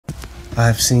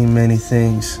I've seen many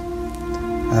things.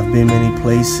 I've been many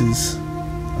places.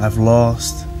 I've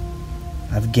lost.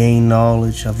 I've gained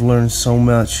knowledge. I've learned so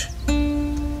much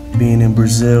being in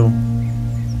Brazil,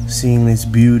 seeing its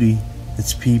beauty,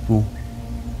 its people,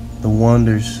 the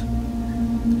wonders.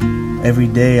 Every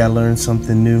day I learn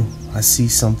something new. I see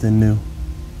something new.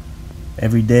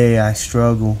 Every day I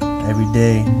struggle. Every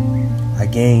day I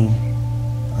gain.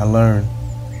 I learn.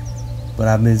 But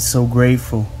I've been so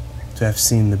grateful to have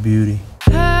seen the beauty.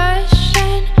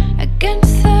 Pushing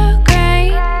against the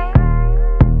grain,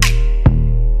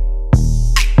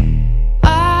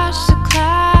 watch the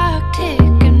clock tick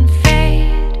and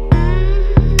fade.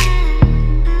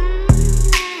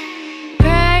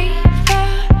 Pray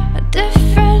for a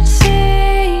different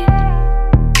scene.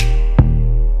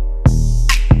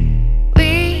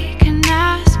 We can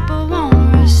ask but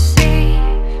won't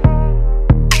receive.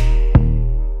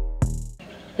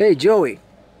 Hey Joey,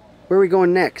 where are we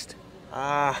going next?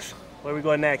 Where are we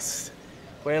going next?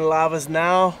 We're in Lavras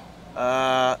now.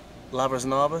 Lavras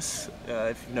Novas.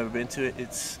 If you've never been to it,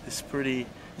 it's a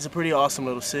pretty awesome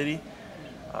little city.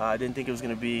 I didn't think it was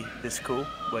gonna be this cool,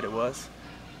 but it was.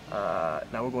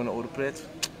 Now we're going to Ouro Preto.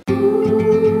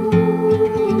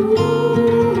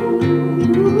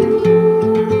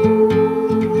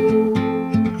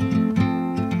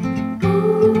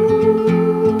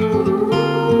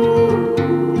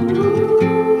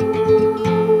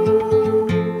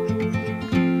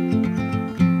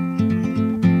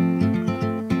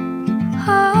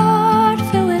 Heart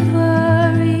filled with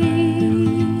worries,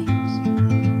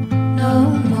 no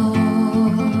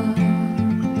more.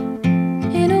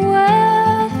 In a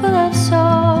world full of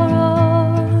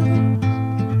sorrows,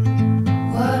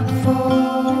 what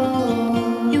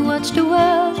for? You watch the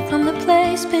world from the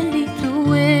place beneath the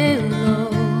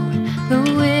willow, the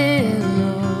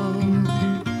willow.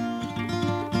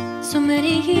 So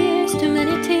many years, too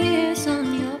many tears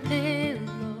on your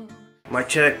pillow. Mic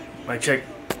check, mic check.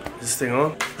 Is this thing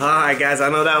on? Alright guys, I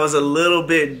know that was a little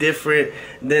bit different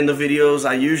than the videos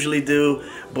I usually do,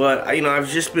 but I've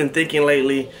just been thinking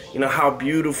lately, how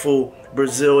beautiful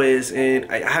Brazil is,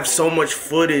 and I have so much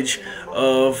footage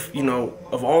of,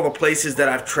 of all the places that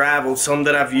I've traveled, some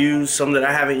that I've used, some that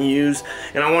I haven't used,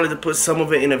 and I wanted to put some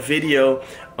of it in a video.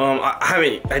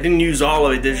 I didn't use all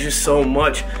of it, there's just so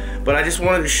much, but I just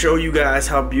wanted to show you guys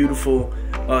how beautiful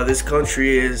this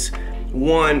country is.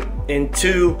 One, and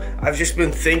two, I've just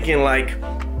been thinking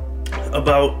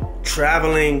about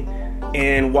traveling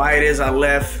and why it is I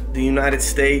left the United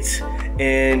States.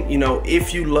 And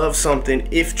if you love something,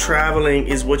 if traveling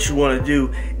is what you want to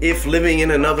do, if living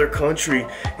in another country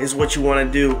is what you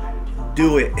want to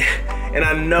do it. And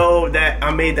I know that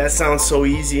I made that sound so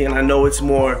easy, and I know it's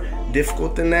more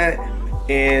difficult than that,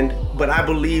 but I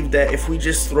believe that if we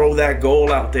just throw that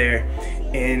goal out there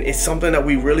and it's something that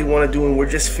we really want to do and we're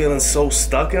just feeling so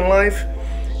stuck in life,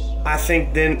 I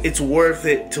think then it's worth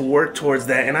it to work towards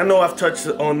that. And I know I've touched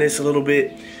on this a little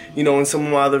bit, in some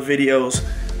of my other videos,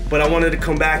 but I wanted to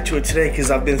come back to it today because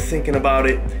I've been thinking about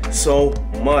it so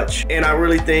much. And I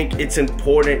really think it's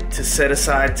important to set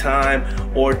aside time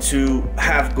or to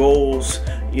have goals,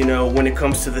 when it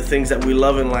comes to the things that we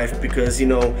love in life, because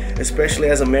especially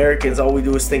as Americans, all we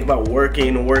do is think about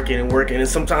working and working and working, and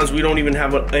sometimes we don't even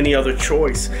have any other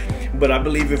choice. But I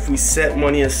believe if we set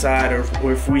money aside,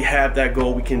 or if we have that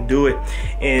goal, we can do it.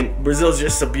 And Brazil's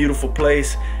just a beautiful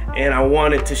place, and I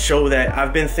wanted to show that.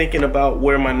 I've been thinking about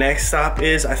where my next stop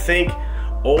is. I think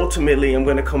ultimately I'm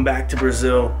going to come back to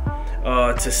Brazil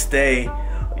to stay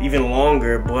even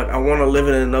longer, but I want to live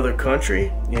in another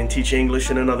country and teach English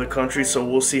in another country, so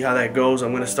we'll see how that goes. I'm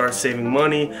going to start saving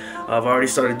money. I've already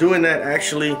started doing that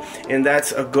actually, and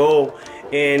that's a goal.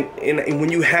 And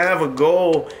when you have a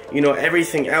goal,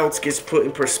 everything else gets put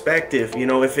in perspective.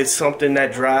 If it's something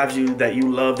that drives you, that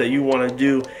you love, that you want to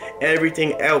do,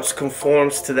 everything else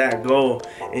conforms to that goal,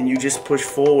 and you just push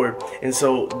forward. And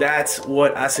so that's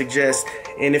what I suggest.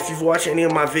 And if you've watched any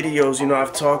of my videos,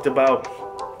 I've talked about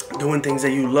doing things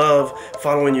that you love,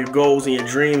 following your goals and your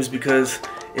dreams, because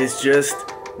it's just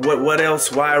what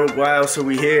else? Why else are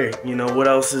we here? What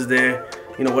else is there?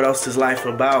 What else is life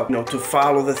about? To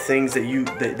follow the things that you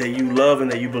love and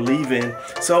that you believe in.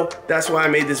 So that's why I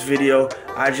made this video.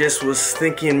 I just was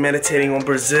thinking, meditating on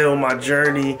Brazil, my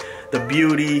journey, the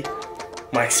beauty,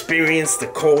 my experience, the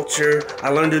culture. I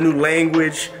learned a new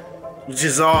language, which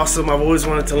is awesome. I've always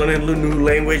wanted to learn a new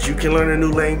language. You can learn a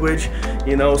new language,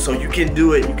 so you can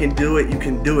do it, you can do it, you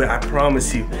can do it. I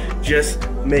promise you. Just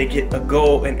make it a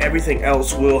goal, and everything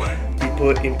else will be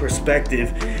put in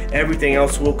perspective. Everything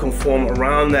else will conform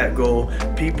around that goal.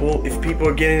 If people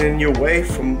are getting in your way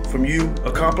from you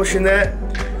accomplishing that,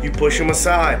 you push them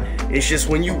aside. It's just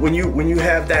when you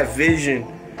have that vision,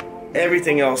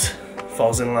 everything else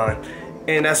falls in line.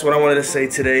 And that's what I wanted to say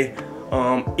today.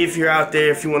 If you're out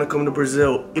there, if you want to come to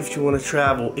Brazil, if you want to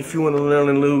travel, if you want to learn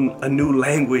a new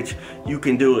language, you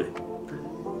can do it.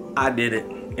 I did it.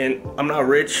 And I'm not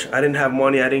rich. I didn't have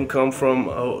money. I didn't come from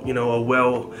a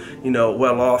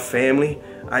well-off family.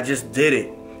 I just did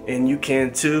it, and you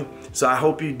can too. So I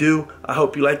hope you do. I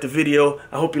hope you like the video.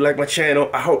 I hope you like my channel.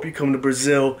 I hope you come to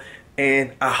Brazil,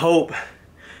 and I hope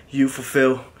you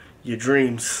fulfill your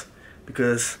dreams,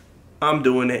 because I'm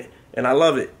doing it and I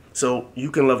love it. So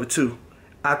you can love it too.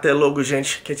 Até logo,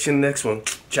 gente. Catch you in the next one.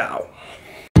 Ciao.